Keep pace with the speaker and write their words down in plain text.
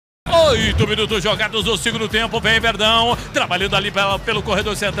8 minutos jogados no segundo tempo. Vem Verdão, trabalhando ali pelo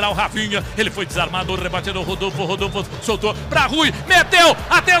corredor central. Rafinha, ele foi desarmado, rebatendo o Rodolfo soltou pra Rui, meteu,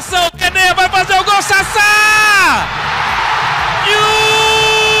 atenção, Nenê vai fazer o gol, Sassá! E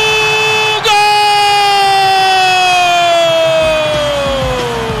o gol!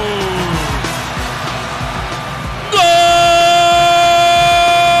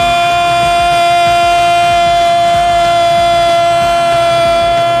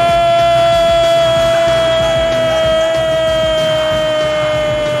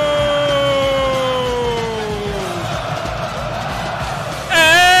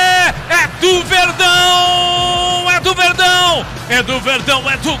 É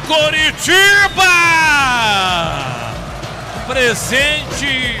do Coritiba!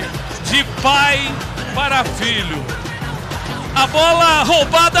 Presente de pai para filho. A bola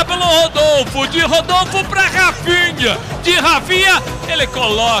roubada pelo Rodolfo, de Rodolfo para Rafinha. De Rafinha, ele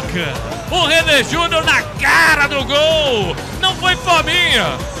coloca o René Júnior na cara do gol. Não foi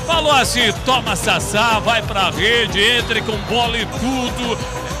fominha. Falou assim, toma Sassá, vai pra rede, entre com bola e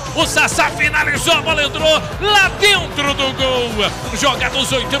tudo. O Sassá finalizou, a bola entrou lá dentro do gol. Jogados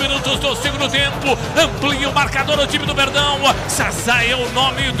 8 minutos do segundo tempo. Amplia o marcador o time do Verdão. Sassá é o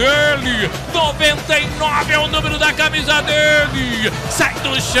nome dele. 99 é o número da camisa dele. Sai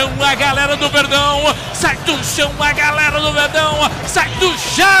do chão a galera do Verdão. Sai do chão a galera do Verdão. Sai do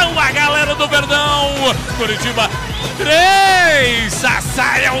chão a galera do Verdão. Coritiba 3.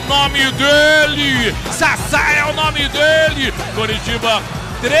 Sassá é o nome dele. Sassá é o nome dele. Coritiba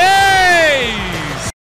 3!